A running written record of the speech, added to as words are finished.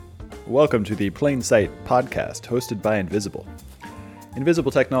Welcome to the Plain Sight podcast, hosted by Invisible. Invisible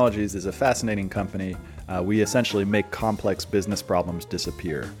Technologies is a fascinating company. We essentially make complex business problems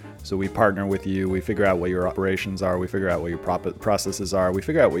disappear. So we partner with you, we figure out what your operations are, we figure out what your processes are, we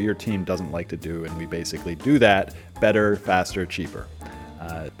figure out what your team doesn't like to do, and we basically do that better, faster, cheaper.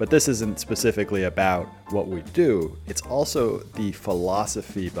 But this isn't specifically about what we do, it's also the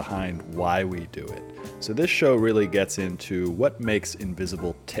philosophy behind why we do it. So this show really gets into what makes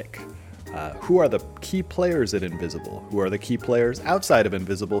Invisible tick. Who are the key players at Invisible? Who are the key players outside of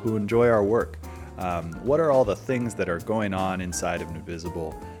Invisible who enjoy our work? What are all the things that are going on inside of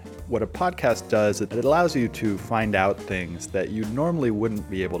Invisible? What a podcast does, it allows you to find out things that you normally wouldn't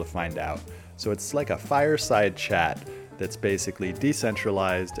be able to find out. So it's like a fireside chat that's basically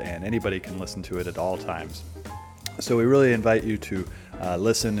decentralized and anybody can listen to it at all times. So we really invite you to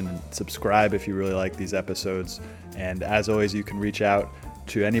listen and subscribe if you really like these episodes. And as always, you can reach out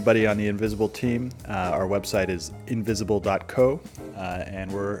to anybody on the Invisible team. Our website is invisible.co,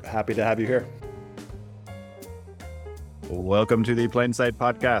 and we're happy to have you here. Welcome to the Plain Sight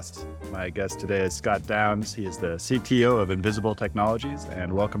podcast. My guest today is Scott Downs. He is the CTO of Invisible Technologies,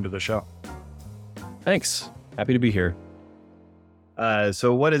 and welcome to the show. Thanks. Happy to be here.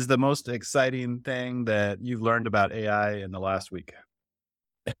 So what is the most exciting thing that you've learned about AI in the last week?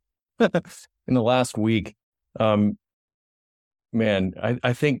 In the last week, I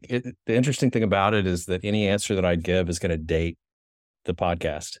think the interesting thing about it is that any answer that I give is going to date the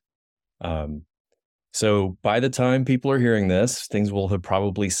podcast. So by the time people are hearing this, things will have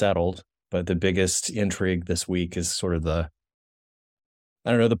probably settled. But the biggest intrigue this week is sort of the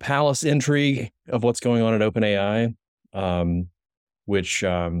palace intrigue of what's going on at OpenAI, which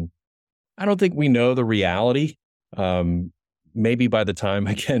I don't think we know the reality. Maybe by the time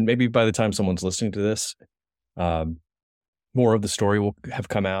someone's listening to this, more of the story will have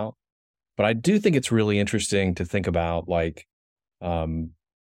come out. But I do think it's really interesting to think about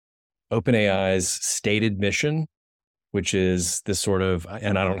OpenAI's stated mission, which is this sort of,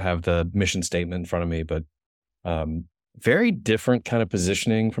 and I don't have the mission statement in front of me, but very different kind of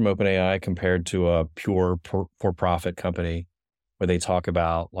positioning from OpenAI compared to a pure for-profit company where they talk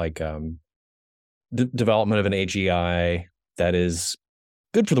about development of an AGI that is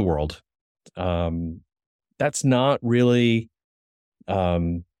good for the world. That's not really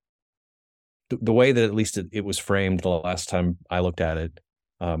the way that at least it was framed the last time I looked at it.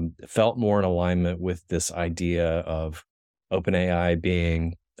 Felt more in alignment with this idea of OpenAI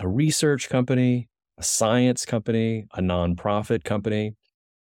being a research company, a science company, a nonprofit company.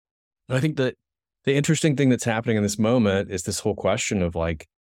 And I think that the interesting thing that's happening in this moment is this whole question of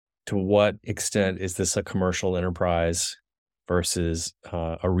to what extent is this a commercial enterprise versus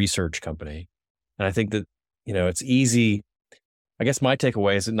a research company? And I think that, it's easy. I guess my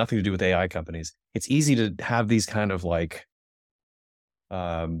takeaway is nothing to do with AI companies. It's easy to have these kind of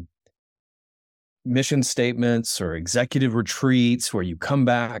mission statements or executive retreats where you come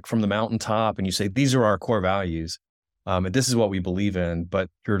back from the mountaintop and you say, these are our core values. And this is what we believe in, but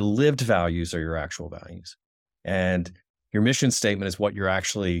your lived values are your actual values. And your mission statement is what you're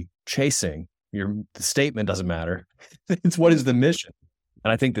actually chasing. The statement doesn't matter. It's what is the mission?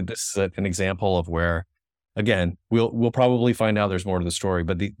 And I think that this is an example of where, again, we'll probably find out there's more to the story,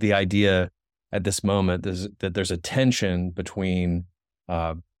 but the idea at this moment is that there's a tension between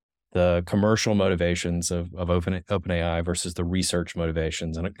the commercial motivations of OpenAI versus the research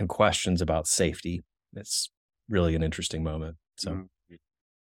motivations and questions about safety. It's really an interesting moment. So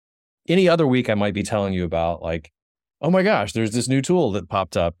any other week I might be telling you about oh my gosh, there's this new tool that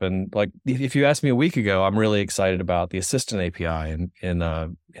popped up. And if you asked me a week ago, I'm really excited about the Assistant API in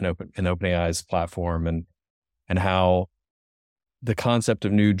OpenAI's platform and how the concept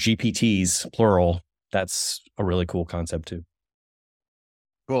of new GPTs, plural, that's a really cool concept too.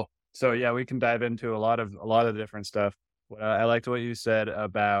 Cool. So yeah, we can dive into a lot of different stuff. I liked what you said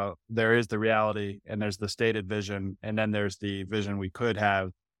about there is the reality and there's the stated vision, and then there's the vision we could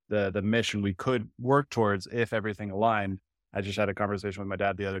have, the mission we could work towards if everything aligned. I just had a conversation with my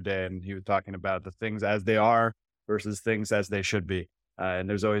dad the other day, and he was talking about the things as they are versus things as they should be. And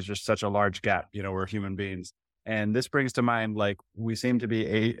there's always just such a large gap. We're human beings. And this brings to mind, we seem to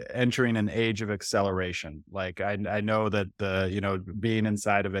be entering an age of acceleration. I know that being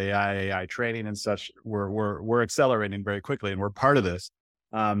inside of AI training and such, we're accelerating very quickly, and we're part of this.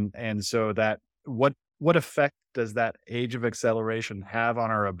 And so that what effect does that age of acceleration have on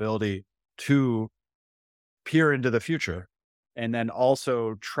our ability to peer into the future and then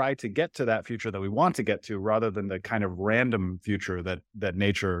also try to get to that future that we want to get to, rather than the kind of random future that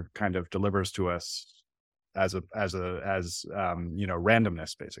nature kind of delivers to us as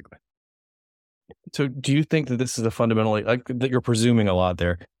randomness, basically? So do you think that this is a fundamentally, like, that you're presuming a lot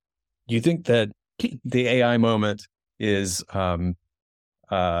there? Do you think that the AI moment is uh,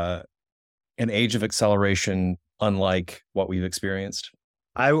 an age of acceleration unlike what we've experienced?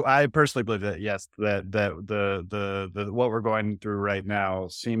 I personally believe that yes, that the what we're going through right now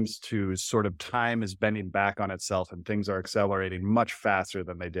seems to sort of time is bending back on itself and things are accelerating much faster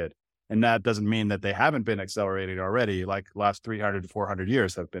than they did. And that doesn't mean that they haven't been accelerating already. Like last 300 to 400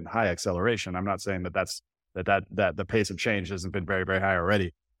 years have been high acceleration. I'm not saying that that the pace of change hasn't been very, very high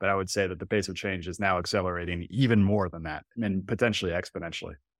already, but I would say that the pace of change is now accelerating even more than that and potentially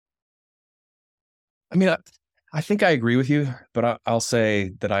exponentially. I mean, I think I agree with you, but I'll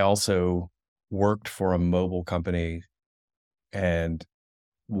say that I also worked for a mobile company and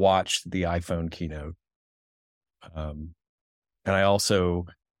watched the iPhone keynote. And I also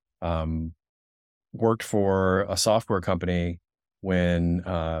um, worked for a software company when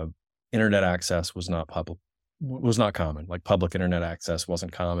internet access was not common. Like public internet access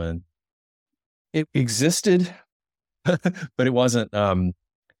wasn't common. It existed, but it wasn't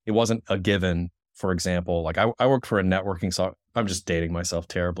a given. For example, like I worked for a networking I'm just dating myself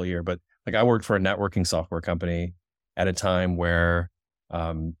terribly here, but like I worked for a networking software company at a time where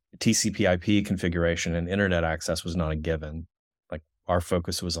TCP/IP configuration and internet access was not a given. Like our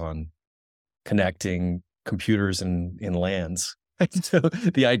focus was on connecting computers in LANs. So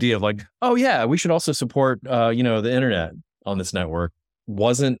the idea of like, oh yeah, we should also support the internet on this network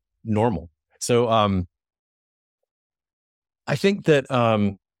wasn't normal. So I think that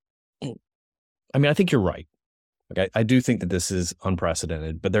I think you're right. Like I do think that this is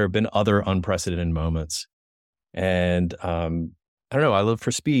unprecedented, but there have been other unprecedented moments. And I don't know, I live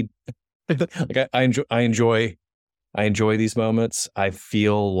for speed. Like I enjoy these moments. I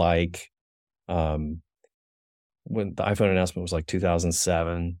feel like when the iPhone announcement was like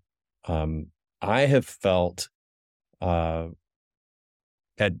 2007, I have felt at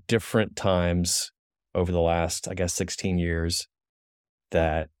different times over the last, I guess, 16 years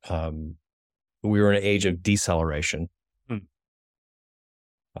that we were in an age of deceleration.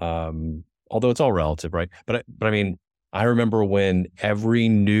 Although it's all relative, right? But I mean, I remember when every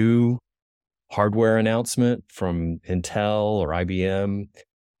new hardware announcement from Intel or IBM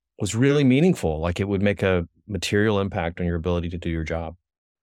was really meaningful. Like it would make a material impact on your ability to do your job.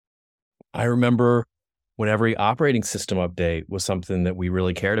 I remember when every operating system update was something that we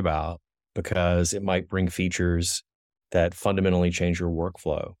really cared about because it might bring features that fundamentally change your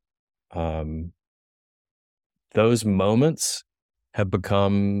workflow. Those moments have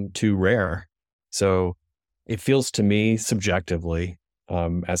become too rare. So it feels to me subjectively,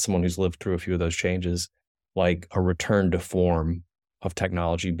 as someone who's lived through a few of those changes, like a return to form of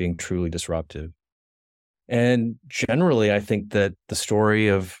technology being truly disruptive. And generally, I think that the story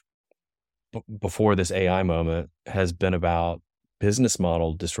of before this AI moment has been about business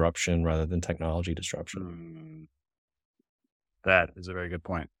model disruption rather than technology disruption. That is a very good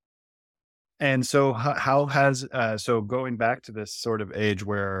point. And so how has, so going back to this sort of age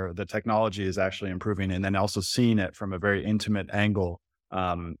where the technology is actually improving and then also seeing it from a very intimate angle,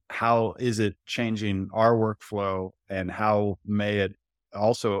 how is it changing our workflow and how may it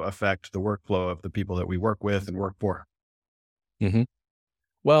also affect the workflow of the people that we work with and work for? Mm-hmm.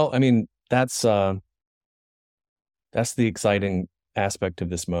 Well, I mean, that's the exciting aspect of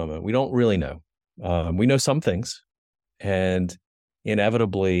this moment. We don't really know. We know some things, and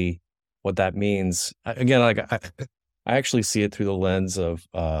inevitably, what that means, again, like I actually see it through the lens of,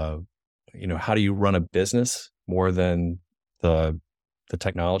 how do you run a business more than the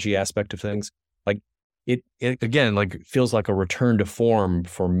technology aspect of things. Like it again, like feels like a return to form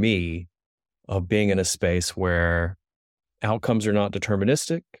for me of being in a space where outcomes are not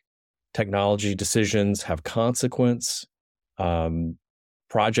deterministic. Technology decisions have consequence.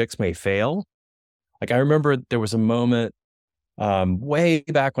 Projects may fail. Like I remember there was a moment way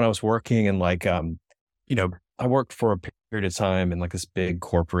back when I was working and I worked for a period of time in like this big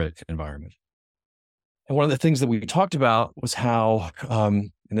corporate environment. And one of the things that we talked about was how,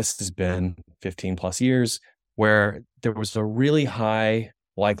 and this has been 15 plus years, where there was a really high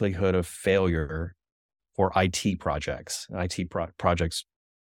likelihood of failure for IT projects. Projects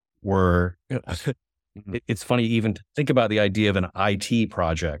were, it's funny even to think about the idea of an IT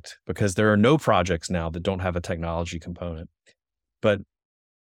project because there are no projects now that don't have a technology component. But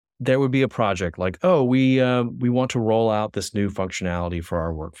there would be a project like, oh, we want to roll out this new functionality for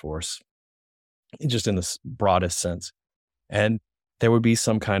our workforce, just in the broadest sense. And there would be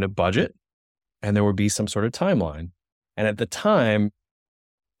some kind of budget and there would be some sort of timeline. And at the time,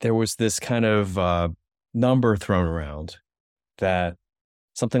 there was this kind of number thrown around that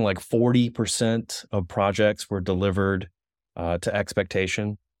something like 40% of projects were delivered to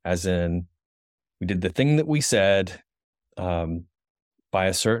expectation, as in we did the thing that we said by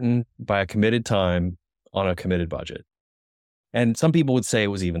a committed time on a committed budget. And some people would say it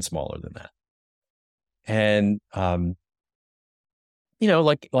was even smaller than that. And,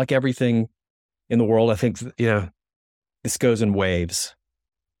 like everything in the world, I think, this goes in waves.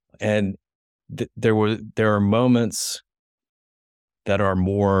 And there are moments that are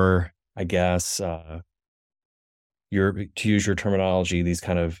more, I guess, to use your terminology, these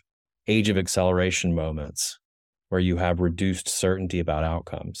kind of age of acceleration moments where you have reduced certainty about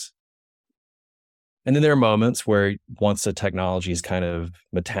outcomes. And then there are moments where once the technology is kind of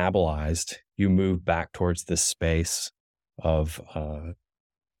metabolized, you move back towards this space of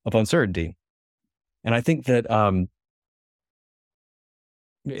uncertainty. And I think that,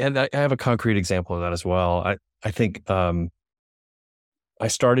 and I have a concrete example of that as well. I think I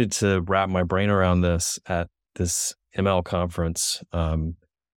started to wrap my brain around this at this ML conference. I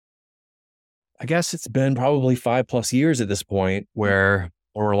guess it's been probably 5+ years at this point where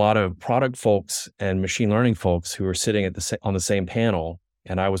there were a lot of product folks and machine learning folks who were sitting on the same panel,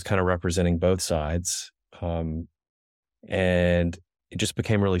 and I was kind of representing both sides. And it just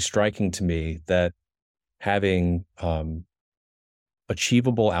became really striking to me that having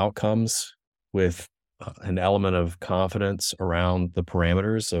achievable outcomes with an element of confidence around the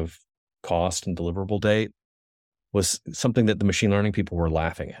parameters of cost and deliverable date was something that the machine learning people were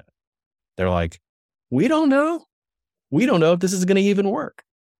laughing at. They're like, we don't know if this is going to even work.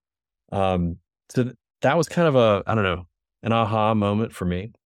 So that was kind of an aha moment for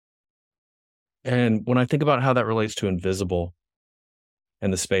me. And when I think about how that relates to Invisible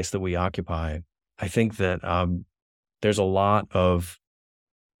and the space that we occupy, I think that there's a lot of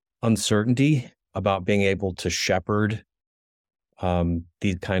uncertainty about being able to shepherd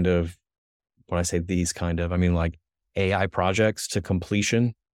these kind of, when I say these kind of, I mean like AI projects to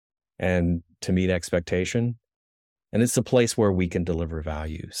completion and to meet expectation. And it's a place where we can deliver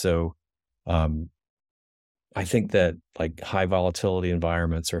value. So I think that like high volatility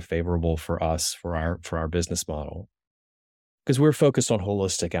environments are favorable for us, for our business model, because we're focused on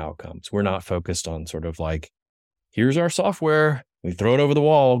holistic outcomes. We're not focused on sort of like, here's our software, we throw it over the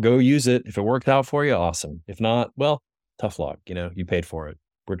wall, go use it. If it worked out for you, awesome. If not, well, tough luck. You paid for it.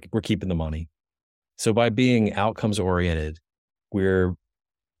 We're keeping the money. So by being outcomes oriented, we're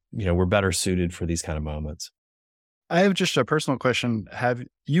better suited for these kind of moments. I have just a personal question. Have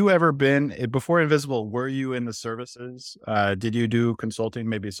you ever been, before Invisible, were you in the services? Did you do consulting,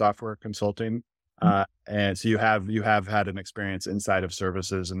 maybe software consulting? And so you have had an experience inside of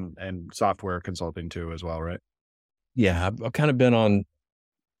services and software consulting too as well, right? Yeah, I've kind of been on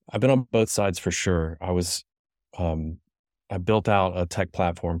both sides for sure. I built out a tech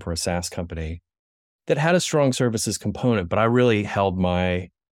platform for a SaaS company that had a strong services component, but I really held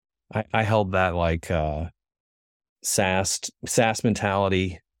I held that like SaaS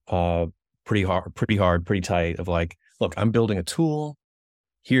mentality pretty hard, pretty tight of like, look, I'm building a tool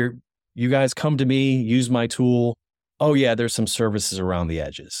here. You guys come to me, use my tool. Oh yeah, there's some services around the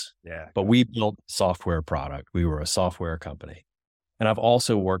edges. Yeah. But we built a software product. We were a software company. And I've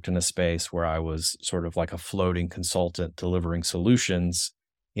also worked in a space where I was sort of like a floating consultant delivering solutions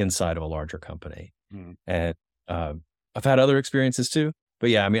inside of a larger company. And I've had other experiences too. But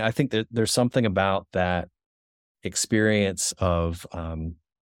yeah, I mean, I think that there's something about that experience of sort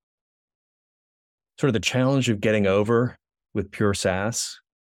of the challenge of getting over with pure SaaS,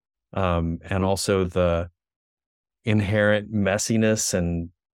 and also the inherent messiness,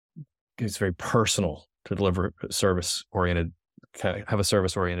 and it's very personal to deliver service-oriented, have a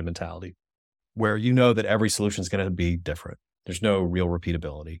service-oriented mentality where you know that every solution is going to be different. There's no real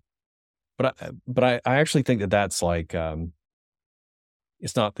repeatability. But I actually think that that's like,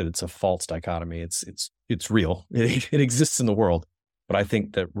 it's not that it's a false dichotomy. It's real. It exists in the world. But I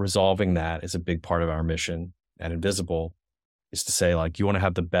think that resolving that is a big part of our mission at Invisible, is to say like, you want to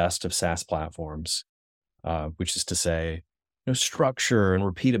have the best of SaaS platforms, which is to say, structure and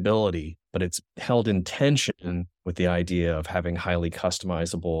repeatability, but it's held in tension with the idea of having highly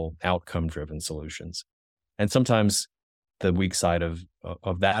customizable, outcome-driven solutions. And sometimes the weak side of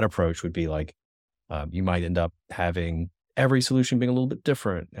that approach would be like, you might end up having every solution being a little bit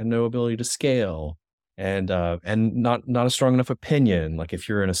different and no ability to scale, and not a strong enough opinion. Like if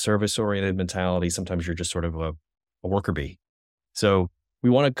you're in a service-oriented mentality, sometimes you're just sort of a worker bee. So we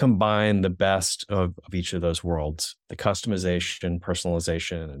want to combine the best of each of those worlds, the customization,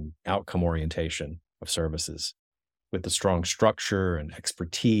 personalization, and outcome orientation of services, with the strong structure and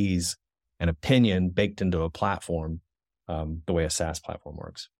expertise and opinion baked into a platform the way a SaaS platform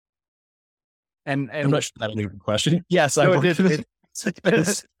works. And I'm not sure that answered the question. Yes, no, I it worked did.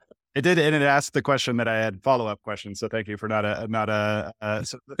 with It did, and it asked the question that I had follow-up questions. So thank you for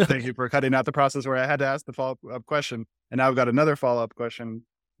so thank you for cutting out the process where I had to ask the follow-up question. And now I've got another follow-up question,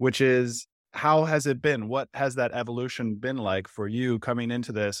 which is, how has it been? What has that evolution been like for you coming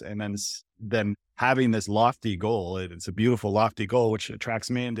into this, and then having this lofty goal? It's a beautiful lofty goal, which attracts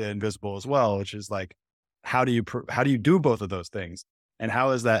me into Invisible as well, which is like, how do you do both of those things, and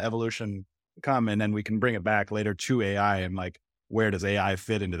how has that evolution come? And then we can bring it back later to AI, and like, where does AI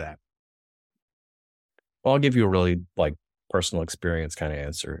fit into that? Well, I'll give you a really like personal experience kind of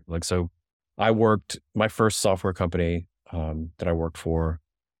answer. Like, so my first software company that I worked for,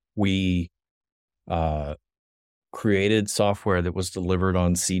 we created software that was delivered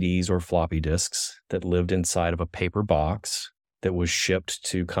on CDs or floppy disks that lived inside of a paper box that was shipped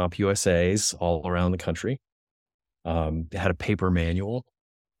to CompUSAs all around the country. It had a paper manual.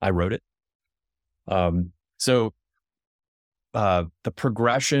 I wrote it. So the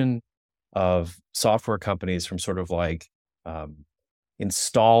progression of software companies from sort of like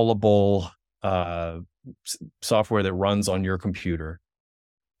installable software that runs on your computer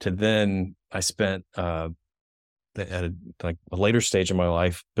to then I spent at a later stage in my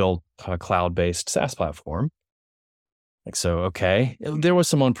life built a cloud-based SaaS platform. Like, so, okay, there was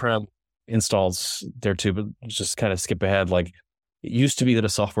some on-prem installs there too, but just kind of skip ahead. Like, it used to be that a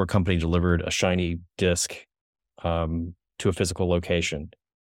software company delivered a shiny disk to a physical location.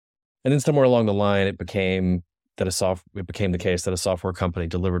 And then somewhere along the line, it became the case that a software company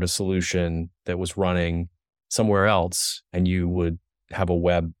delivered a solution that was running somewhere else, and you would have a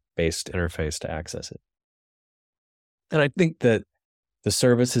web-based interface to access it. And I think that the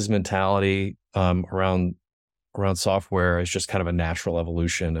services mentality around software is just kind of a natural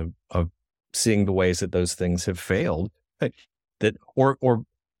evolution of seeing the ways that those things have failed, that or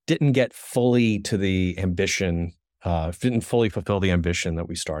didn't get fully to the ambition. Didn't fully fulfill the ambition that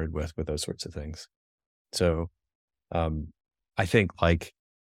we started with those sorts of things. So I think like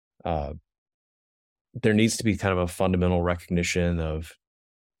there needs to be kind of a fundamental recognition of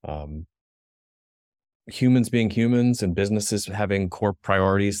humans being humans and businesses having core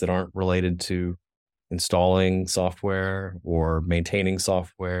priorities that aren't related to installing software or maintaining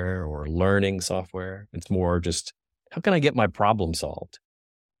software or learning software. It's more just, how can I get my problem solved?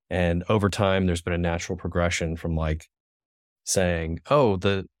 And over time, there's been a natural progression from like saying, oh,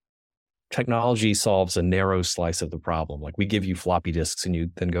 the technology solves a narrow slice of the problem. Like, we give you floppy disks and you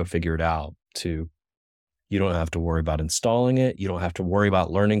then go figure it out, to you don't have to worry about installing it. You don't have to worry about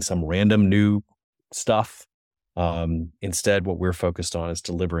learning some random new stuff. Instead, what we're focused on is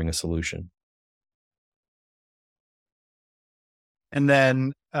delivering a solution. And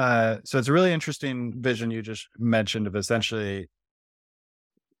then, so it's a really interesting vision you just mentioned of essentially,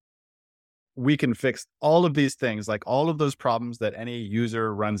 we can fix all of these things, like all of those problems that any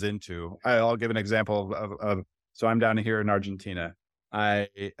user runs into. I'll give an example of so I'm down here in Argentina. I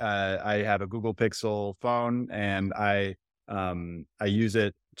have a Google Pixel phone, and I use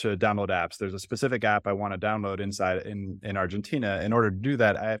it to download apps. There's a specific app I want to download in Argentina. In order to do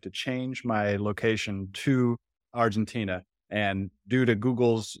that, I have to change my location to Argentina. And due to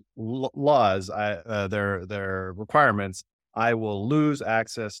Google's laws, their requirements, I will lose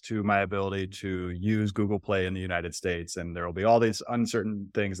access to my ability to use Google Play in the United States. And there will be all these uncertain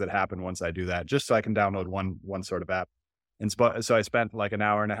things that happen once I do that, just so I can download one sort of app. And so I spent like an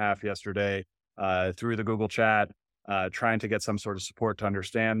hour and a half yesterday through the Google chat trying to get some sort of support to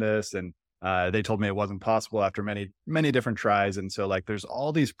understand this. And they told me it wasn't possible after many different tries. And so like, there's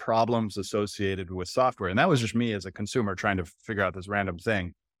all these problems associated with software. And that was just me as a consumer trying to figure out this random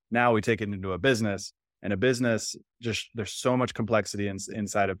thing. Now we take it into a business, and a business, just there's so much complexity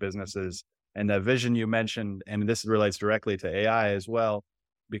inside of businesses. And the vision you mentioned, and this relates directly to AI as well,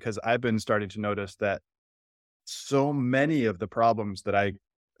 because I've been starting to notice that so many of the problems that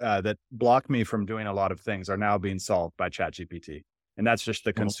that block me from doing a lot of things are now being solved by ChatGPT. And that's just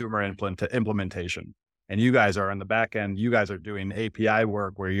the consumer implementation. And you guys are on the back end. You guys are doing API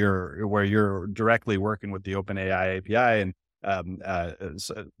work where you're directly working with the OpenAI API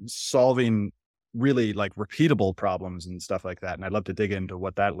and solving really like repeatable problems and stuff like that. And I'd love to dig into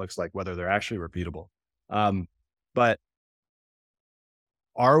what that looks like, whether they're actually repeatable. But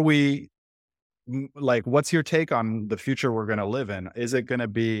are we, like, what's your take on the future we're going to live in? Is it going to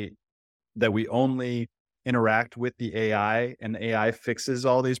be that we only interact with the AI and AI fixes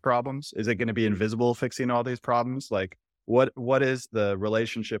all these problems? Is it going to be invisible fixing all these problems? Like, what is the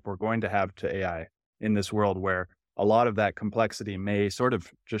relationship we're going to have to AI in this world where a lot of that complexity may sort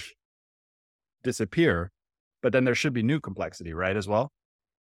of just disappear, but then there should be new complexity, right, as well?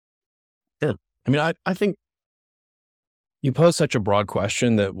 Yeah. I mean, I think you pose such a broad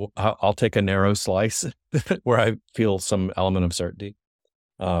question that I'll take a narrow slice where I feel some element of certainty.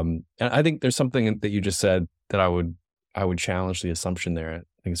 And I think there's something that you just said that I would challenge the assumption there. I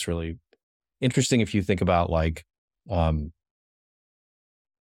think it's really interesting if you think about like an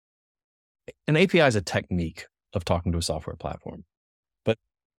API is a technique of talking to a software platform, but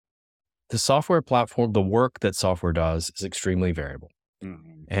the software platform, the work that software does is extremely variable.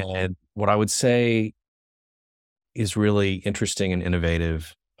 Mm-hmm. And what I would say is really interesting and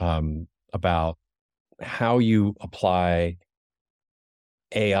innovative about how you apply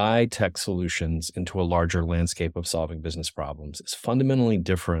AI tech solutions into a larger landscape of solving business problems is fundamentally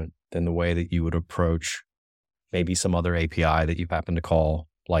different than the way that you would approach maybe some other API that you happen to call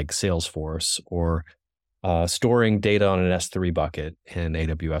like Salesforce or storing data on an S3 bucket in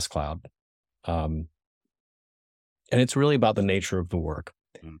AWS Cloud. And it's really about the nature of the work.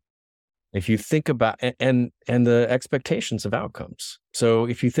 If you think about, and the expectations of outcomes. So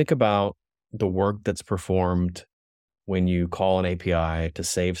if you think about the work that's performed when you call an API to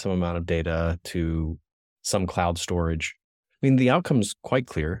save some amount of data to some cloud storage, I mean, the outcome's quite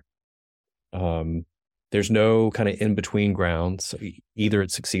clear. There's no kind of in-between ground. So either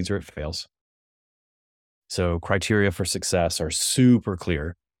it succeeds or it fails. So criteria for success are super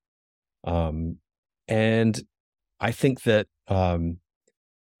clear. And I think that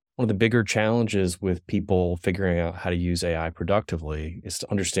one of the bigger challenges with people figuring out how to use AI productively is to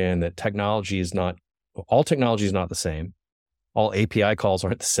understand that all technology is not the same. All API calls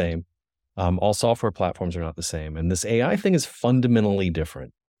aren't the same. All software platforms are not the same. And this AI thing is fundamentally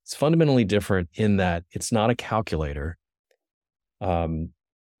different. It's fundamentally different in that it's not a calculator.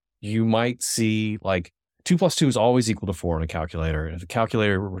 You might see like 2 + 2 is always equal to 4 on a calculator. If the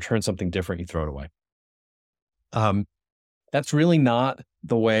calculator returns something different, you throw it away. That's really not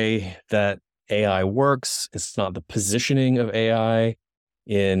the way that AI works. It's not the positioning of AI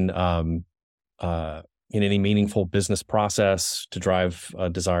in any meaningful business process to drive a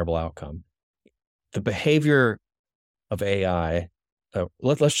desirable outcome. The behavior of AI,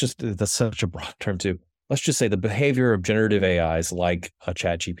 that's such a broad term too. Let's just say the behavior of generative AIs like a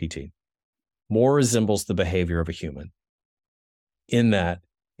ChatGPT more resembles the behavior of a human in that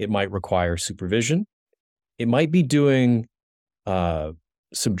it might require supervision. It might be doing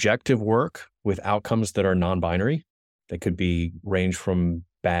subjective work with outcomes that are non-binary. They could be range from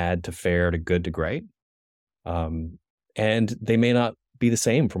bad to fair to good to great. And they may not be the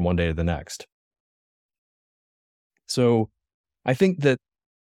same from one day to the next. So I think that,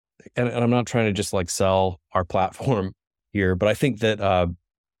 and I'm not trying to just like sell our platform here, but I think that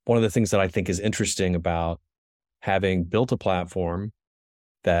one of the things that I think is interesting about having built a platform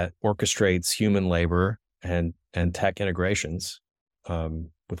that orchestrates human labor and tech integrations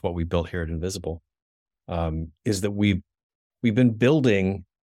with what we built here at Invisible is that we've been building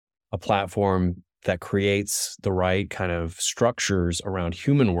a platform that creates the right kind of structures around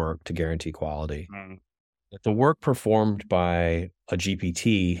human work to guarantee quality. That the work performed by a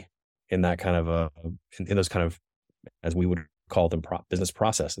GPT in that kind of in those kind of, as we would call them, business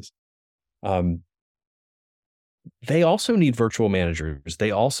processes, they also need virtual managers.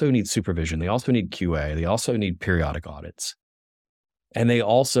 They also need supervision. They also need QA. They also need periodic audits. And they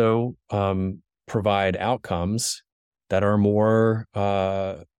also provide outcomes that are more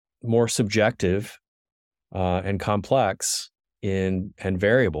subjective and complex and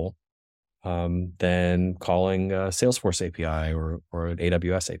variable than calling a Salesforce API or an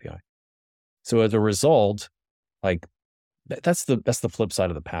AWS API. So as a result, like that's the flip side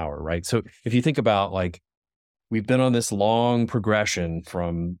of the power, right? So if you think about like, we've been on this long progression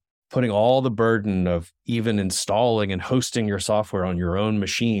from putting all the burden of even installing and hosting your software on your own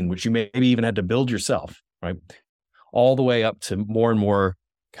machine, which you maybe even had to build yourself, right? All the way up to more and more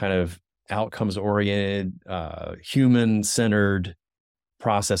kind of outcomes-oriented, human-centered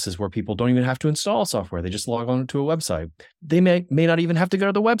processes where people don't even have to install software. They just log on to a website. They may not even have to go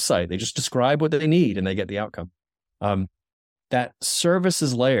to the website. They just describe what they need and they get the outcome. That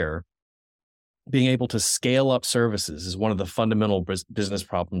services layer, being able to scale up services, is one of the fundamental business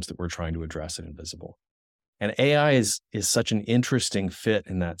problems that we're trying to address at Invisible. And AI is such an interesting fit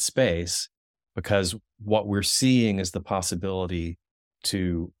in that space because what we're seeing is the possibility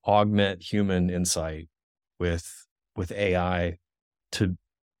to augment human insight with AI to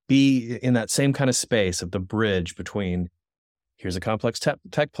be in that same kind of space of the bridge between, here's a complex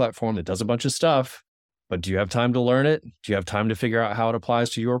tech platform that does a bunch of stuff, but do you have time to learn it? Do you have time to figure out how it applies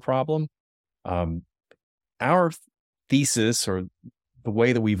to your problem? Our thesis, or the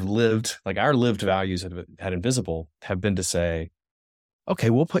way that we've lived, like our lived values at Invisible have been to say, okay,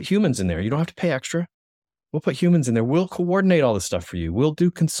 we'll put humans in there. You don't have to pay extra. We'll put humans in there. We'll coordinate all this stuff for you. We'll do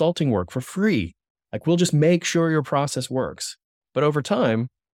consulting work for free. Like we'll just make sure your process works. But over time,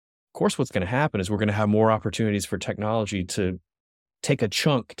 of course, what's going to happen is we're going to have more opportunities for technology to take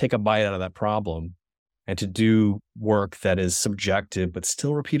a bite out of that problem and to do work that is subjective, but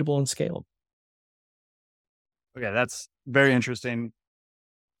still repeatable and scaled. Okay, that's very interesting.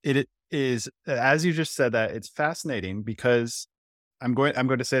 It is, as you just said that, it's fascinating because I'm going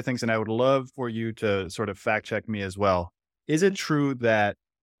to say things and I would love for you to sort of fact check me as well. Is it true that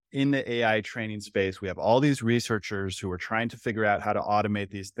in the AI training space, we have all these researchers who are trying to figure out how to automate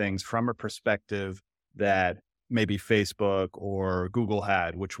these things from a perspective that maybe Facebook or Google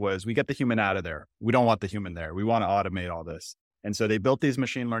had, which was, we get the human out of there. We don't want the human there. We want to automate all this. And so they built these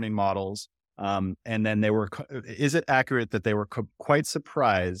machine learning models. And then is it accurate that they were quite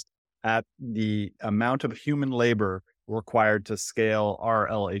surprised at the amount of human labor required to scale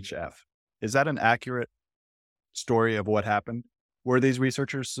RLHF? Is that an accurate story of what happened? Were these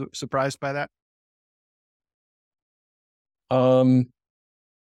researchers surprised by that? I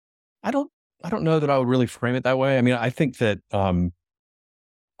don't know that I would really frame it that way. I mean, I think that I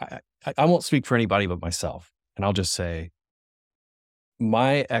won't speak for anybody but myself, and I'll just say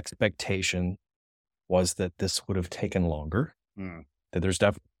my expectation was that this would have taken longer. That there's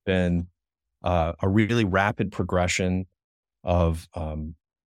definitely been a really rapid progression of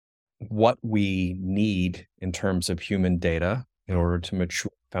what we need in terms of human data in order to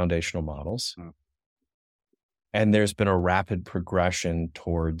mature foundational models. And there's been a rapid progression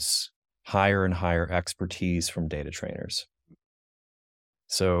towards higher and higher expertise from data trainers.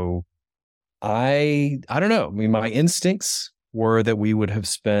 So I don't know. I mean, my instincts were that we would have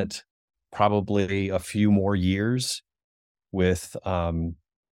spent probably a few more years with kind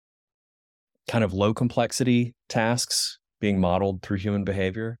of low complexity tasks being modeled through human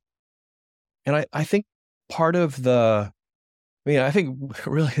behavior. And I think part of I think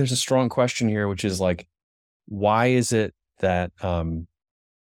really there's a strong question here, which is like, why is it that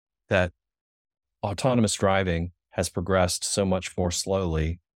that autonomous driving has progressed so much more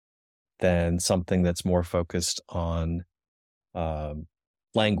slowly than something that's more focused on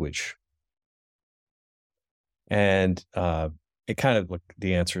language? And it kind of, like,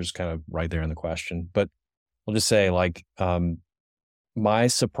 the answer is kind of right there in the question. But I'll just say, like, my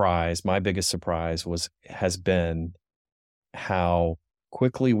biggest surprise has been how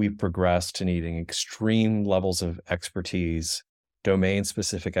quickly we've progressed to needing extreme levels of expertise,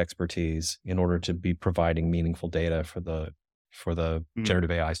 domain-specific expertise, in order to be providing meaningful data for the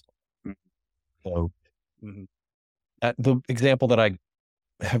generative AI. So the example that I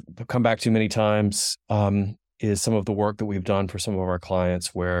have come back to many times is some of the work that we've done for some of our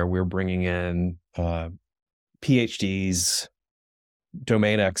clients, where we're bringing in PhDs,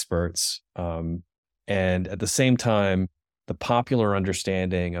 domain experts, and at the same time, the popular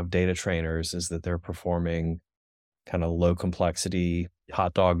understanding of data trainers is that they're performing kind of low complexity,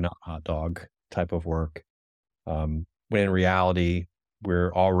 hot dog, not hot dog type of work. When in reality,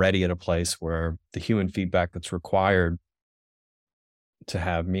 we're already at a place where the human feedback that's required to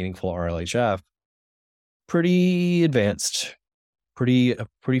have meaningful RLHF, pretty advanced, pretty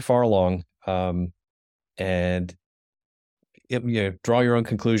far along. And draw your own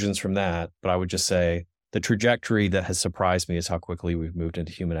conclusions from that. But I would just say the trajectory that has surprised me is how quickly we've moved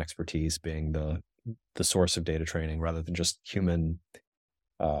into human expertise being the source of data training, rather than just human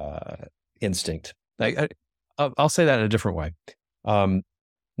instinct. I'll say that in a different way.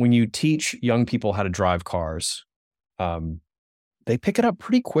 When you teach young people how to drive cars, they pick it up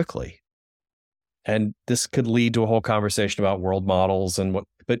pretty quickly. And this could lead to a whole conversation about world models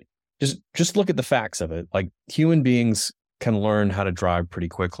but just look at the facts of it. Like, human beings can learn how to drive pretty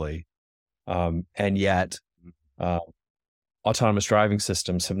quickly. And yet autonomous driving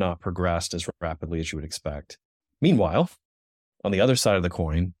systems have not progressed as rapidly as you would expect. Meanwhile, on the other side of the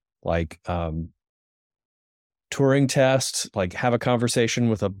coin, like Turing test, like have a conversation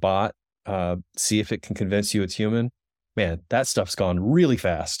with a bot, see if it can convince you it's human. Man, that stuff's gone really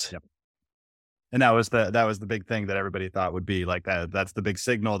fast. Yep. And that was the big thing that everybody thought would be like that. That's the big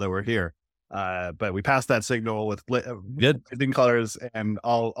signal that we're here. But we passed that signal with blinding colors, and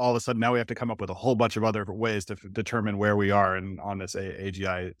all of a sudden now we have to come up with a whole bunch of other ways to determine where we are on this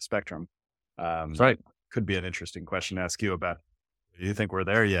AGI spectrum. That's right. Could be an interesting question to ask you about. Do you think we're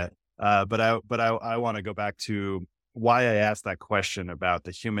there yet? But I want to go back to why I asked that question about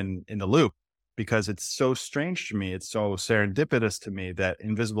the human in the loop, because it's so strange to me. It's so serendipitous to me that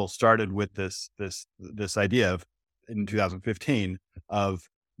Invisible started with this idea of in 2015 of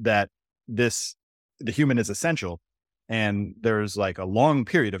that the human is essential. And there's like a long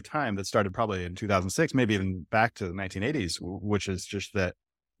period of time that started probably in 2006, maybe even back to the 1980s, which is just that,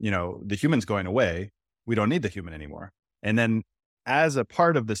 the human's going away. We don't need the human anymore. And then as a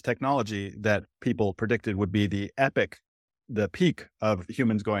part of this technology that people predicted would be the peak of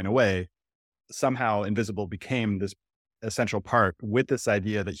humans going away, somehow Invisible became this essential part with this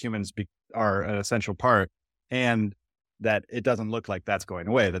idea that humans are an essential part, and that it doesn't look like that's going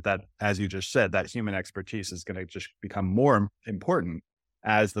away, that, as you just said, that human expertise is going to just become more important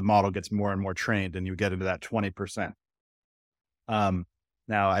as the model gets more and more trained and you get into that 20%.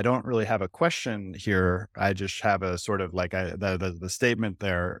 Now, I don't really have a question here. I just have a sort of like the statement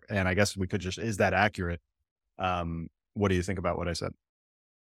there, and I guess we could is that accurate? What do you think about what I said?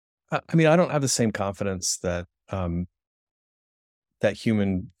 I mean, I don't have the same confidence that that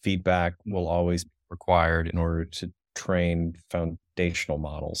human feedback will always be required in order to train foundational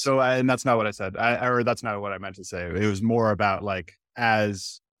models. So, and that's not what I said, or that's not what I meant to say. It was more about like,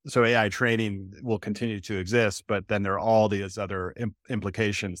 so AI training will continue to exist, but then there are all these other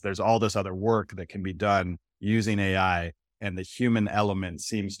implications. There's all this other work that can be done using AI, and the human element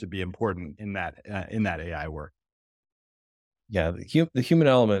seems to be important in that AI work. Yeah, the human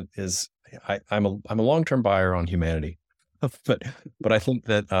element is. I'm a long-term buyer on humanity, but I think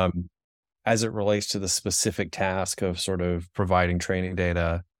that as it relates to the specific task of sort of providing training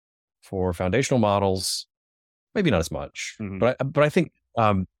data for foundational models, maybe not as much. Mm-hmm. But I think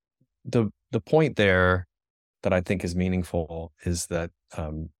the point there that I think is meaningful is that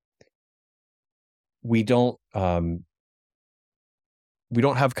we don't have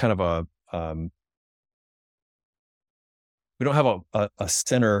kind of we don't have a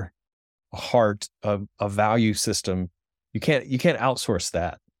center, a heart, a value system. You can't outsource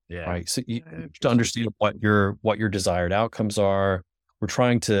that. Yeah. Right. So to understand what your desired outcomes are, we're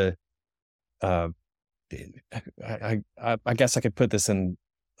trying to, I guess I could put this in,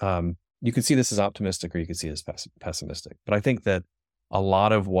 you could see this as optimistic or you could see it as pessimistic. But I think that a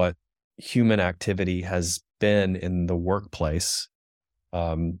lot of what human activity has been in the workplace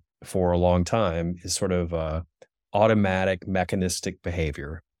for a long time is sort of automatic mechanistic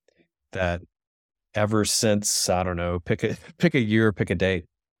behavior that ever since, I don't know, pick a year, pick a date.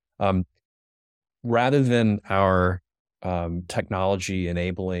 Rather than our technology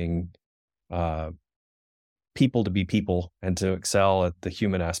enabling people to be people and to excel at the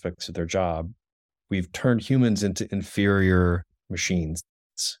human aspects of their job, we've turned humans into inferior machines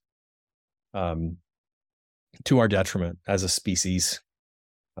to our detriment as a species,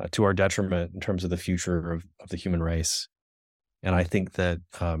 to our detriment in terms of the future of the human race. And I think that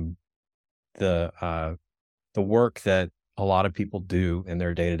the work that a lot of people do in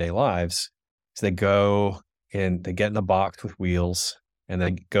their day-to-day lives is they go and they get in a box with wheels and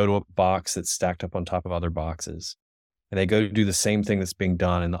they go to a box that's stacked up on top of other boxes, and they go do the same thing that's being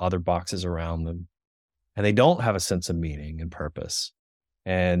done in the other boxes around them, and they don't have a sense of meaning and purpose,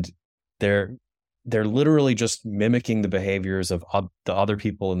 and they're literally just mimicking the behaviors of the other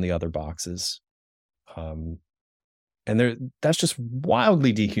people in the other boxes, and that's just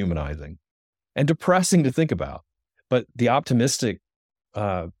wildly dehumanizing and depressing to think about. But the optimistic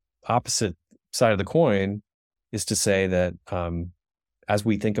opposite side of the coin is to say that as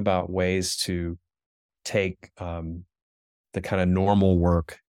we think about ways to take the kind of normal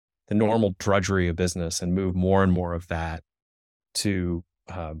work, the normal drudgery of business, and move more and more of that to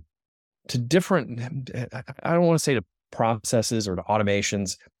different, I don't want to say to processes or to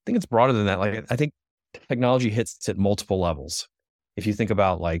automations. I think it's broader than that. Like, I think technology hits at multiple levels. If you think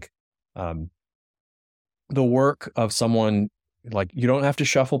about like the work of someone, like you don't have to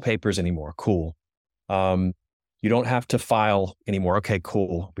shuffle papers anymore. Cool. You don't have to file anymore. Okay,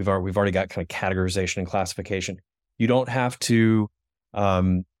 cool. We've already got kind of categorization and classification. You don't have to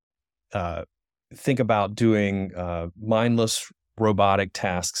think about doing mindless robotic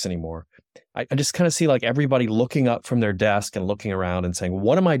tasks anymore. I just kind of see like everybody looking up from their desk and looking around and saying,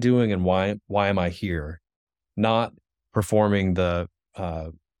 what am I doing and why am I here? Not performing the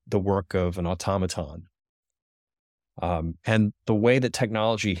work of an automaton. And the way that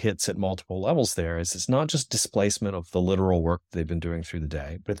technology hits at multiple levels there is it's not just displacement of the literal work they've been doing through the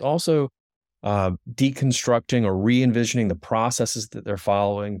day, but it's also deconstructing or re-envisioning the processes that they're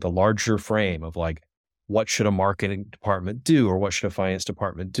following, the larger frame of like, what should a marketing department do or what should a finance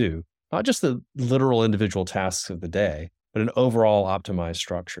department do? Not just the literal individual tasks of the day, but an overall optimized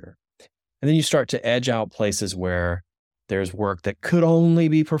structure. And then you start to edge out places where there's work that could only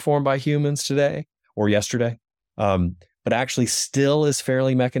be performed by humans today or yesterday, but actually still is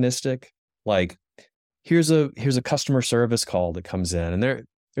fairly mechanistic. Like here's a customer service call that comes in, and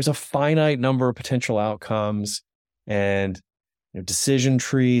there's a finite number of potential outcomes, and decision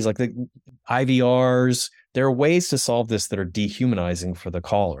trees like the IVRs. There are ways to solve this that are dehumanizing for the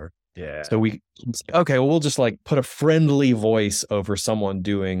caller. Yeah. So okay, well, we'll just like put a friendly voice over someone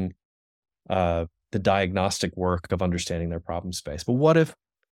doing the diagnostic work of understanding their problem space. But what if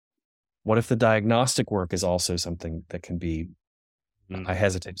the diagnostic work is also something that can be, I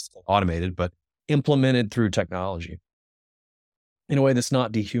hesitate to say automated, but implemented through technology in a way that's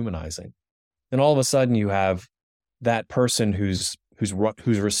not dehumanizing? Then all of a sudden you have that person who's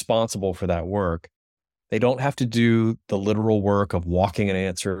responsible for that work. They don't have to do the literal work of walking an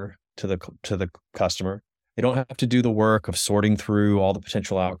answer to the customer. They don't have to do the work of sorting through all the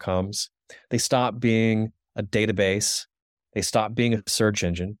potential outcomes. They stop being a database. They stop being a search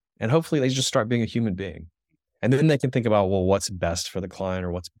engine, and hopefully they just start being a human being. And then they can think about, well, what's best for the client,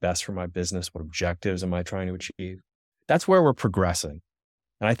 or what's best for my business? What objectives am I trying to achieve? That's where we're progressing.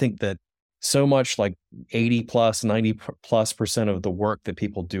 And I think that so much, like 80 plus, 90 plus % of the work that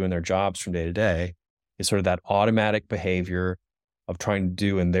people do in their jobs from day to day is sort of that automatic behavior of trying to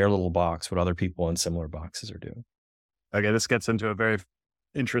do in their little box what other people in similar boxes are doing. Okay, this gets into a very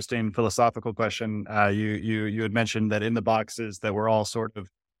interesting philosophical question. You had mentioned that in the boxes that we're all sort of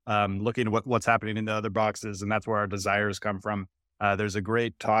looking at what's happening in the other boxes, and that's where our desires come from. There's a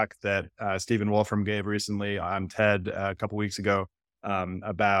great talk that Stephen Wolfram gave recently on TED a couple weeks ago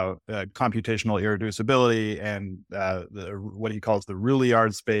about computational irreducibility and what he calls the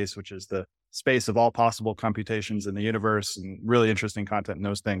Rulliard space, which is the space of all possible computations in the universe, and really interesting content in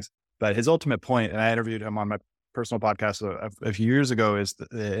those things. But his ultimate point, and I interviewed him on my personal podcast a few years ago, is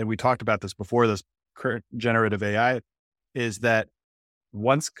and we talked about this before this current generative AI, is that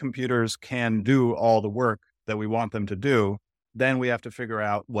once computers can do all the work that we want them to do, then we have to figure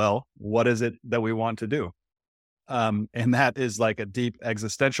out, well, what is it that we want to do? And that is like a deep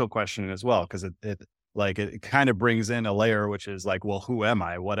existential question as well, because it kind of brings in a layer, which is like, well, who am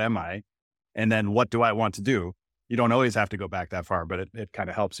I? What am I? And then what do I want to do? You don't always have to go back that far, but it kind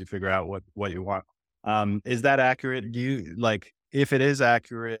of helps you figure out what you want. Is that accurate? If it is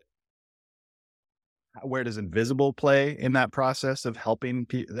accurate, where does Invisible play in that process of helping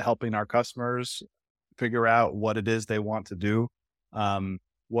our customers figure out what it is they want to do?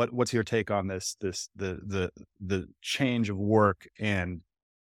 What's your take on the change of work and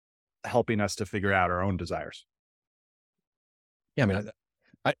helping us to figure out our own desires? Yeah, I mean,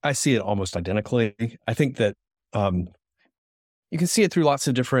 I see it almost identically. I think that you can see it through lots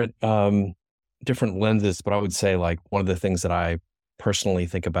of different lenses, but I would say like one of the things that I personally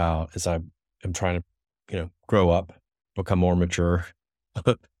think about as I am trying to, grow up, become more mature,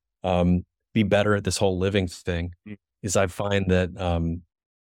 be better at this whole living thing, is I find that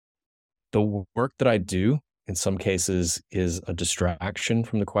the work that I do in some cases is a distraction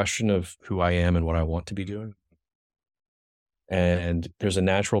from the question of who I am and what I want to be doing. And there's a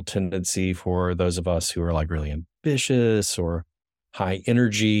natural tendency for those of us who are like really ambitious or high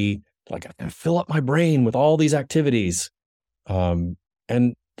energy, like I fill up my brain with all these activities. And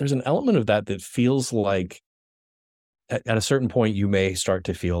there's an element of that feels like at a certain point, you may start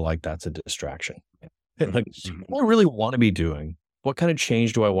to feel like that's a distraction. Like, what do I really want to be doing? What kind of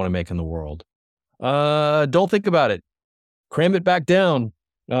change do I want to make in the world? Don't think about it. Cram it back down.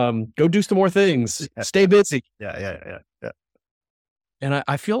 Go do some more things. Stay busy. Yeah. And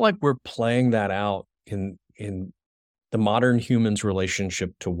I feel like we're playing that out in the modern human's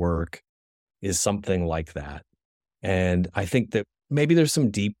relationship to work is something like that. And I think that maybe there's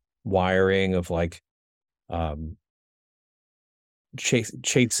some deep wiring of like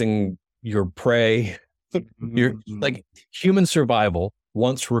chasing your prey. You're like human survival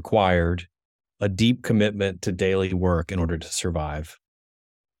once required a deep commitment to daily work in order to survive.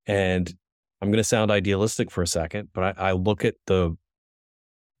 And I'm going to sound idealistic for a second, but I look at the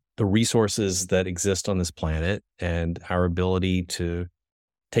resources that exist on this planet and our ability to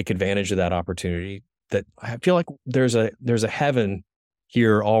take advantage of that opportunity, that I feel like there's a heaven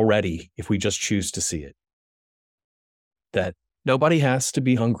here already if we just choose to see it. That nobody has to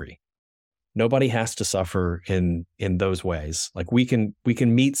be hungry. Nobody has to suffer in those ways. Like we can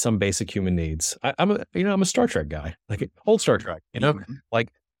meet some basic human needs. I'm a Star Trek guy, like old Star Trek, like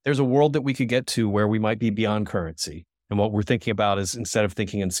there's a world that we could get to where we might be beyond currency. And what we're thinking about is, instead of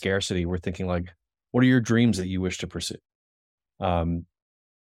thinking in scarcity, we're thinking like, what are your dreams that you wish to pursue? And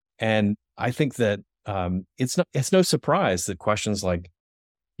I think that it's no surprise that questions like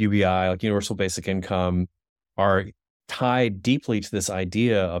UBI, like universal basic income, are tied deeply to this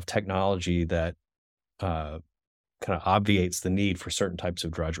idea of technology that kind of obviates the need for certain types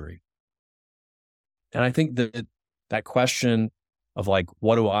of drudgery. And I think that question of like,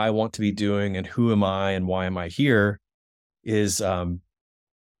 what do I want to be doing and who am I and why am I here is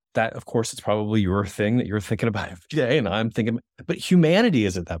that, of course, it's probably your thing that you're thinking about every day. And I'm thinking, but humanity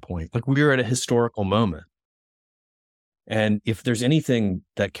is at that point. Like we're at a historical moment. And if there's anything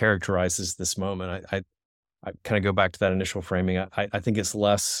that characterizes this moment, I kind of go back to that initial framing. I think it's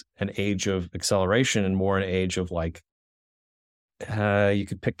less an age of acceleration and more an age of like, you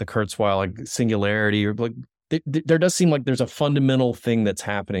could pick the Kurzweil like singularity, or like there does seem like there's a fundamental thing that's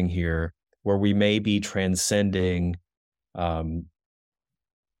happening here where we may be transcending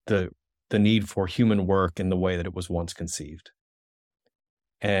the need for human work in the way that it was once conceived.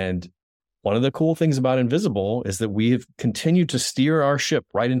 And one of the cool things about Invisible is that we have continued to steer our ship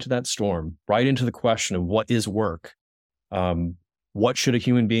right into that storm, right into the question of what is work? What should a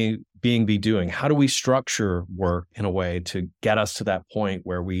human being be doing? How do we structure work in a way to get us to that point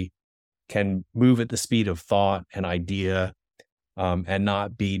where we can move at the speed of thought and idea, and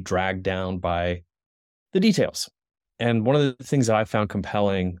not be dragged down by the details? And one of the things that I found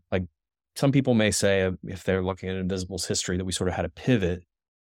compelling, like some people may say, if they're looking at Invisible's history, that we sort of had a pivot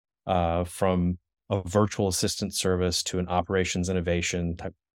from a virtual assistant service to an operations innovation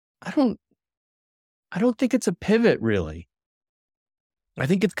type. I don't think it's a pivot, really. I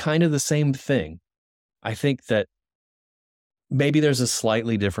think it's kind of the same thing. I think that maybe there's a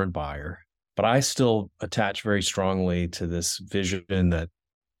slightly different buyer, but I still attach very strongly to this vision that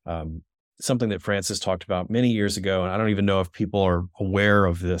something that Francis talked about many years ago. And I don't even know if people are aware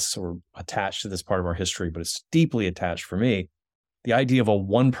of this or attached to this part of our history, but it's deeply attached for me. The idea of a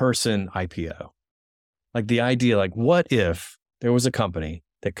one-person IPO. Like the idea, like what if there was a company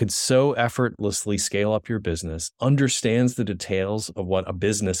that could so effortlessly scale up your business, understands the details of what a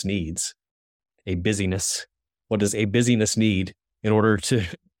business needs, a busyness. What does a busyness need in order to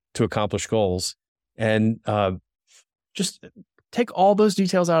accomplish goals? And just take all those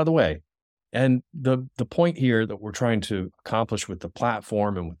details out of the way. And the point here that we're trying to accomplish with the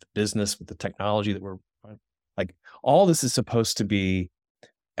platform and with the business, with the technology that we're like, all this is supposed to be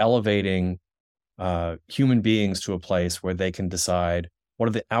elevating human beings to a place where they can decide what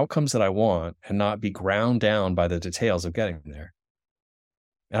are the outcomes that I want and not be ground down by the details of getting there.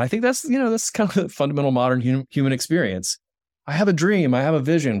 And I think that's kind of the fundamental modern human experience. I have a dream, I have a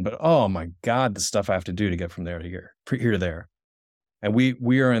vision, but oh my God, the stuff I have to do to get from there to here to there. And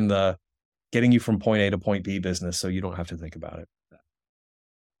we are in the getting you from point A to point B business, so you don't have to think about it.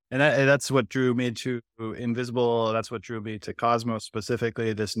 And that's what drew me to Invisible. That's what drew me to Cosmos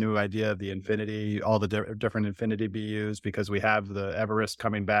specifically, this new idea of the infinity, all the different infinity BUs, because we have the Everest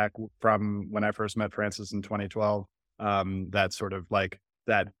coming back from when I first met Francis in 2012. That sort of like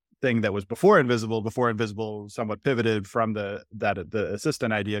that thing that was before Invisible somewhat pivoted from the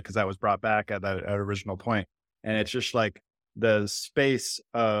assistant idea, because that was brought back at that original point. And it's just like the space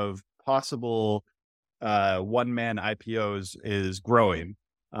of possible one-man IPOs is growing.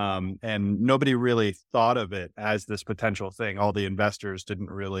 And nobody really thought of it as this potential thing. All the investors didn't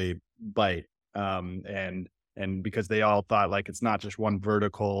really bite. And because they all thought like, it's not just one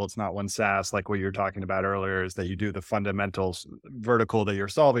vertical, it's not one SaaS, like what you're talking about earlier, is that you do the fundamentals vertical that you're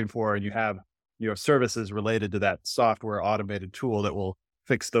solving for, and you have services related to that software automated tool that will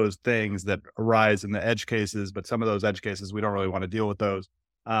fix those things that arise in the edge cases. But some of those edge cases, we don't really want to deal with those.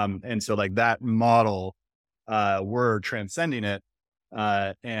 And so like that model, we're transcending it.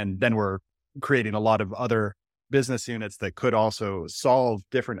 And then we're creating a lot of other business units that could also solve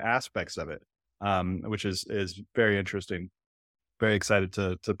different aspects of it, which is very interesting. Very excited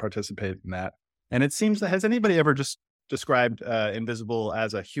to participate in that. And it seems that, has anybody ever just described Invisible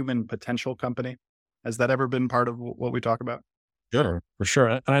as a human potential company? Has that ever been part of what we talk about? Sure, for sure.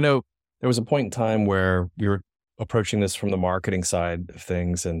 And I know there was a point in time where we were approaching this from the marketing side of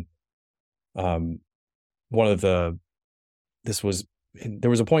things, and there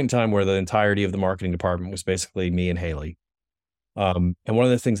was a point in time where the entirety of the marketing department was basically me and Haley. And one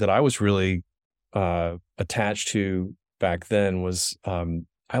of the things that I was really attached to back then was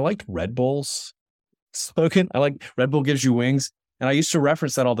I liked Red Bull's slogan. I like Red Bull gives you wings. And I used to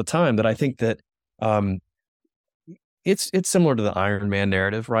reference that all the time, that I think that it's similar to the Iron Man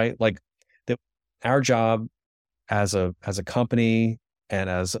narrative, right? Like that our job as a company and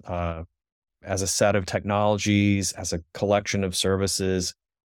as a set of technologies, as a collection of services,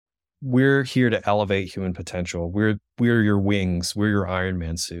 we're here to elevate human potential. We're your wings. We're your Iron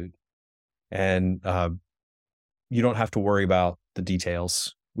Man suit. And you don't have to worry about the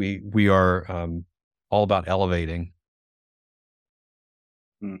details. We are all about elevating.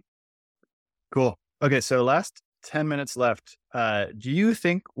 Cool. Okay, so last 10 minutes left. Do you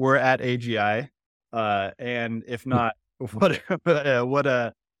think we're at AGI And if not, what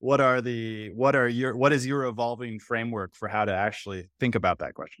is your evolving framework for how to actually think about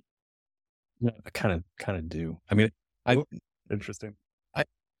that question? Yeah, I kind of do. I mean, I Interesting.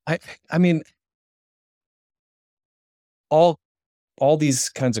 I I mean, all these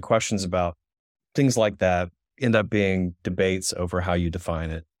kinds of questions about things like that end up being debates over how you define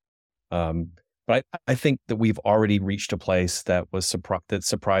it. But I think that we've already reached a place that was that's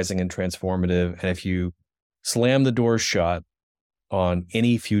surprising and transformative. And if you slam the doors shut on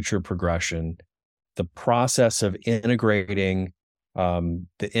any future progression, the process of integrating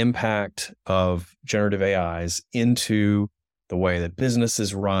the impact of generative AIs into the way that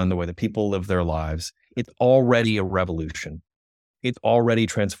businesses run, the way that people live their lives, it's already a revolution. It's already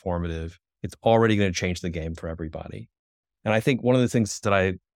transformative. It's already going to change the game for everybody. And I think one of the things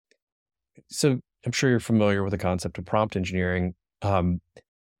that so I'm sure you're familiar with the concept of prompt engineering.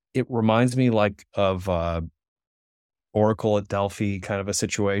 It reminds me like of Oracle at Delphi kind of a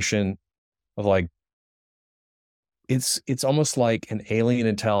situation of like, it's almost like an alien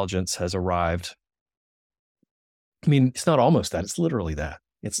intelligence has arrived. I mean, it's not almost that, it's literally that.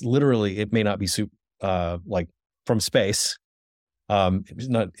 It's literally, it may not be like from space. It's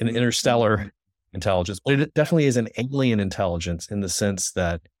not an interstellar intelligence, but it definitely is an alien intelligence in the sense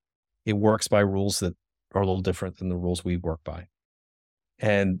that it works by rules that are a little different than the rules we work by.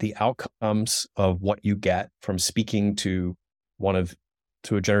 And the outcomes of what you get from speaking to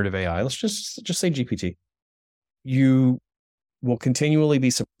a generative AI, let's just say GPT, you will continually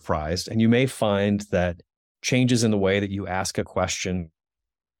be surprised, and you may find that changes in the way that you ask a question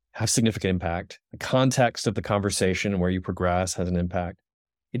have significant impact. The context of the conversation and where you progress has an impact.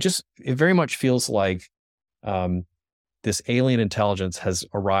 It very much feels like this alien intelligence has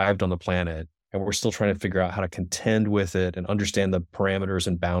arrived on the planet, and we're still trying to figure out how to contend with it and understand the parameters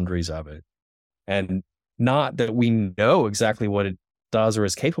and boundaries of it. And not that we know exactly what it does or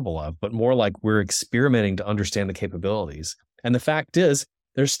is capable of, but more like we're experimenting to understand the capabilities. And the fact is,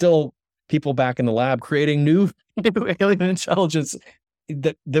 there's still people back in the lab creating new alien intelligence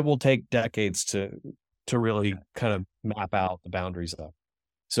that will take decades to really kind of map out the boundaries of.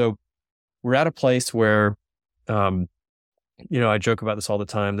 So we're at a place where, I joke about this all the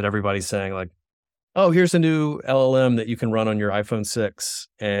time, that everybody's saying like, oh, here's a new LLM that you can run on your iPhone 6.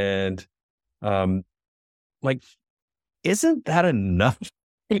 And like, isn't that enough?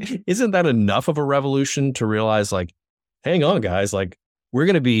 Isn't that enough of a revolution to realize like, hang on, guys, like we're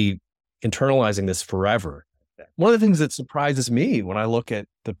going to be internalizing this forever. One of the things that surprises me when I look at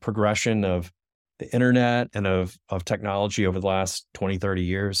the progression of the internet and of technology over the last 20, 30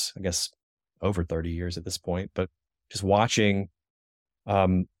 years, I guess over 30 years at this point, but just watching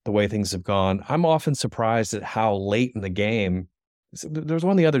the way things have gone, I'm often surprised at how late in the game. There was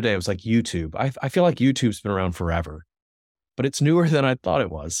one the other day, it was like YouTube. I feel like YouTube's been around forever, but it's newer than I thought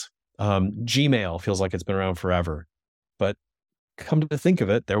it was. Gmail feels like it's been around forever, but come to think of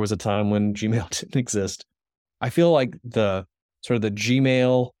it, there was a time when Gmail didn't exist. I feel like the sort of the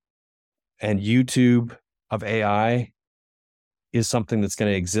Gmail and YouTube of AI is something that's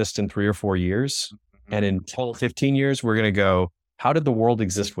going to exist in 3 or 4 years. Mm-hmm. And in 12, 15 years, we're going to go, how did the world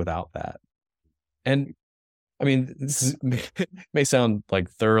exist without that? And I mean, this may sound like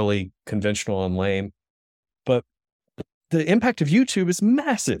thoroughly conventional and lame, but the impact of YouTube is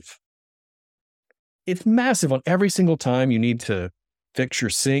massive. It's massive. On every single time you need to fix your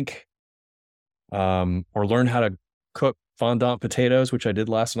sink, or learn how to cook fondant potatoes, which I did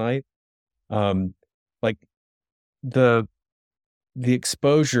last night. Like the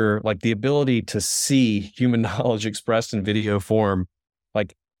exposure, like the ability to see human knowledge expressed in video form,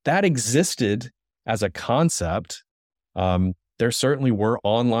 like that existed as a concept. There certainly were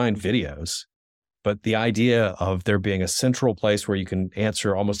online videos, but the idea of there being a central place where you can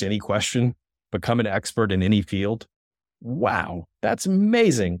answer almost any question, become an expert in any field. Wow, that's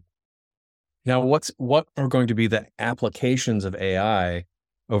amazing. Now, what are going to be the applications of AI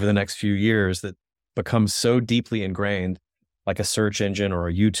over the next few years that become so deeply ingrained, like a search engine or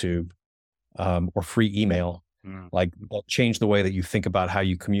a YouTube, or free email, like that change the way that you think about how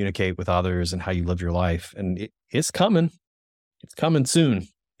you communicate with others and how you live your life? And it's coming. It's coming soon.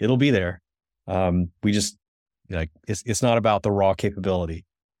 It'll be there. We just like it's not about the raw capability.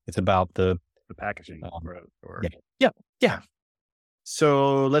 It's about the packaging. Yeah.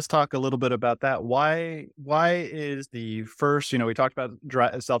 So let's talk a little bit about that. Why is the first, we talked about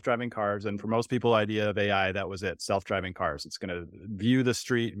self-driving cars, and for most people, idea of AI, that was it, self-driving cars. It's going to view the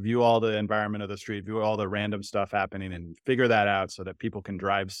street, view all the environment of the street, view all the random stuff happening, and figure that out so that people can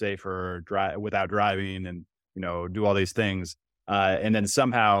drive safer, drive without driving, and, do all these things. And then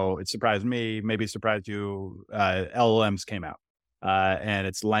somehow it surprised me, maybe surprised you. LLMs came out, and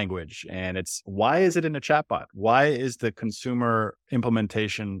it's language, and it's why is it in a chatbot? Why is the consumer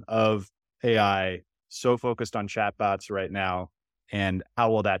implementation of AI so focused on chatbots right now? And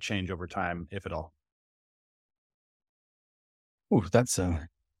how will that change over time, if at all? Ooh, that's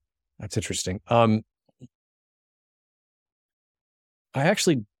interesting. I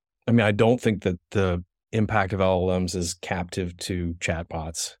don't think that the impact of LLMs is captive to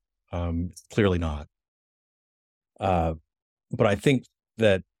chatbots. Clearly not. But I think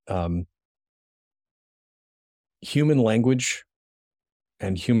that human language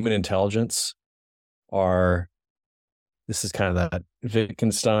and human intelligence this is kind of that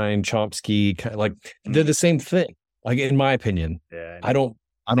Wittgenstein, Chomsky, they're the same thing. Like, in my opinion, Yeah. I don't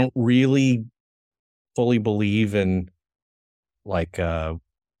really fully believe in world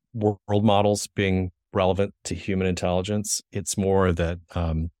models being relevant to human intelligence. It's more that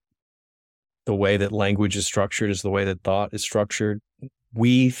the way that language is structured is the way that thought is structured.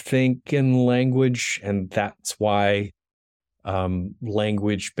 We think in language, and that's why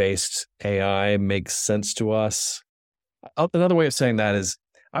language-based AI makes sense to us. Another way of saying that is,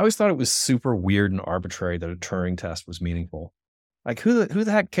 I always thought it was super weird and arbitrary that a Turing test was meaningful. Like, who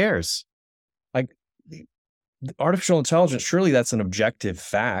the heck cares? Like, artificial intelligence, surely that's an objective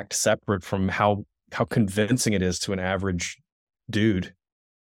fact separate from how convincing it is to an average dude.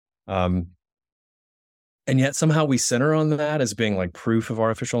 And yet somehow we center on that as being like proof of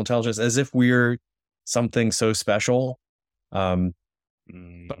artificial intelligence, as if we're something so special. But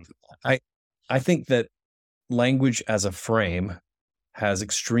I think that language as a frame has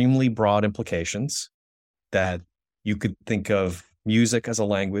extremely broad implications, that you could think of music as a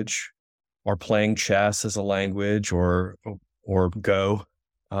language, or playing chess as a language, or Go.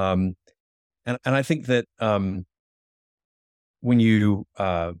 And I think that when you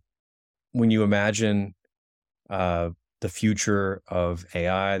imagine the future of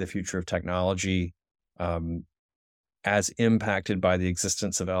AI, the future of technology, as impacted by the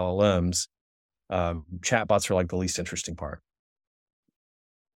existence of LLMs, chatbots are like the least interesting part.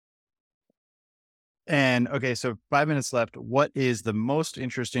 And okay, so 5 minutes left. What is the most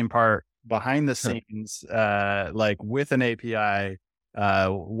interesting part behind the scenes, like with an API?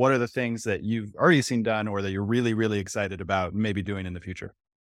 What are the things that you've already seen done, or that you're really, really excited about maybe doing in the future?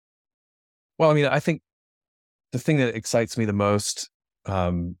 Well, I mean, I think the thing that excites me the most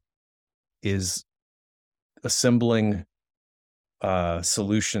is assembling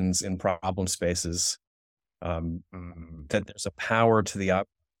solutions in problem spaces. That there's a power to the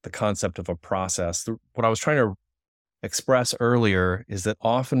concept of a process. What I was trying to express earlier is that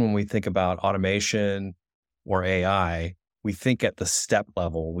often when we think about automation or AI, we think at the step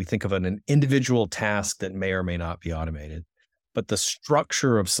level. We think of an individual task that may or may not be automated, but the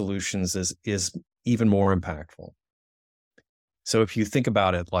structure of solutions is even more impactful. So if you think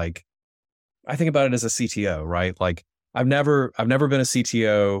about it, like, I think about it as a CTO, right? Like, I've never been a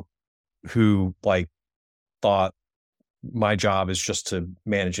CTO who thought my job is just to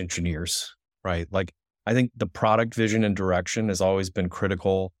manage engineers, right? Like, I think the product vision and direction has always been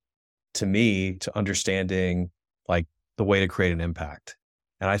critical to me to understanding the way to create an impact.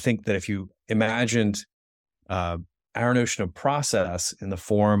 And I think that if you imagined our notion of process in the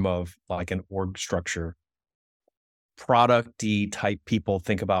form of an org structure, product-y type people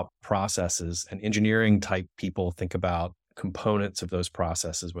think about processes, and engineering type people think about components of those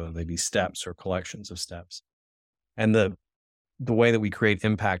processes, whether they be steps or collections of steps. And the way that we create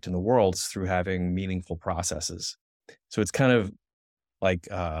impact in the world is through having meaningful processes. So it's kind of like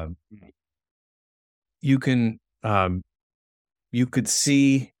you could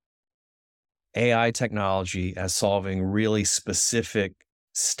see AI technology as solving really specific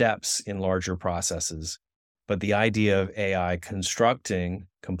steps in larger processes, but the idea of AI constructing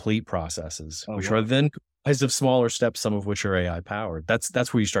complete processes, which are then comprised of smaller steps, some of which are AI powered.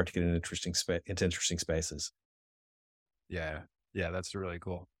 That's where you start to get into interesting spaces. Yeah, that's really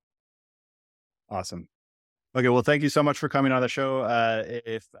cool. Awesome. Okay, well, thank you so much for coming on the show.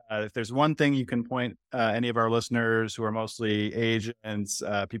 If there's one thing you can point any of our listeners who are mostly agents,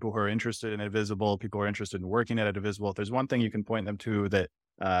 people who are interested in Avisable, people who are interested in working at Avisable, if there's one thing you can point them to that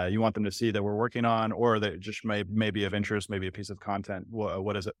you want them to see that we're working on, or that just may be of interest, maybe a piece of content,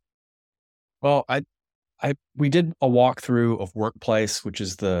 what is it? Well, we did a walkthrough of Workplace, which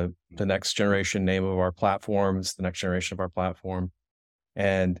is the next generation name of our platforms, the next generation of our platform.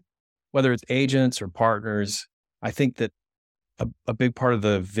 And whether it's agents or partners, I think that a big part of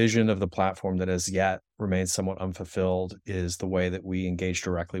the vision of the platform that as yet remains somewhat unfulfilled is the way that we engage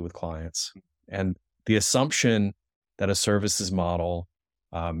directly with clients. And the assumption that a services model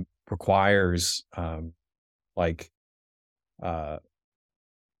requires, well, let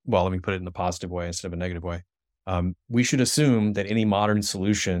me put it in a positive way instead of a negative way. We should assume that any modern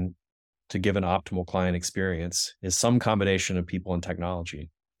solution to give an optimal client experience is some combination of people and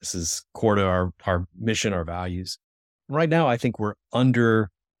technology. This is core to our mission, our values. Right now, I think we're under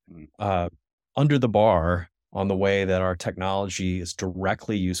the bar on the way that our technology is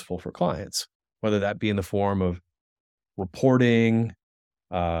directly useful for clients, whether that be in the form of reporting,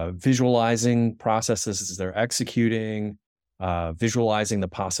 visualizing processes as they're executing, visualizing the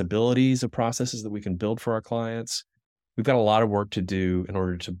possibilities of processes that we can build for our clients. We've got a lot of work to do in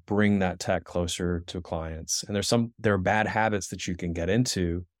order to bring that tech closer to clients. And there are bad habits that you can get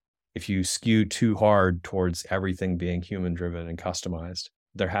into if you skew too hard towards everything being human driven and customized.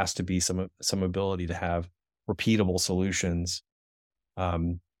 There has to be some ability to have repeatable solutions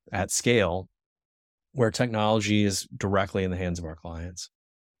at scale where technology is directly in the hands of our clients.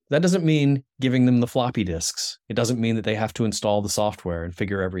 That doesn't mean giving them the floppy disks. It doesn't mean that they have to install the software and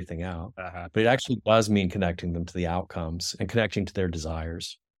figure everything out. But it actually does mean connecting them to the outcomes and connecting to their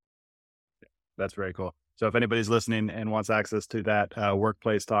desires. That's very cool. So if anybody's listening and wants access to that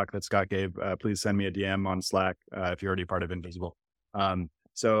workplace talk that Scott gave, please send me a DM on Slack if you're already part of Invisible.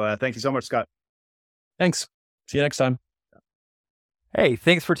 So thank you so much, Scott. Thanks. See you next time. Hey,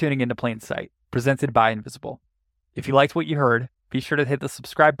 thanks for tuning into Plain Sight, presented by Invisible. If you liked what you heard, be sure to hit the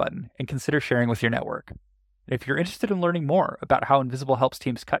subscribe button and consider sharing with your network. And if you're interested in learning more about how Invisible helps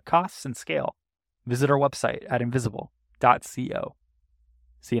teams cut costs and scale, visit our website at invisible.co.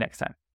 See you next time.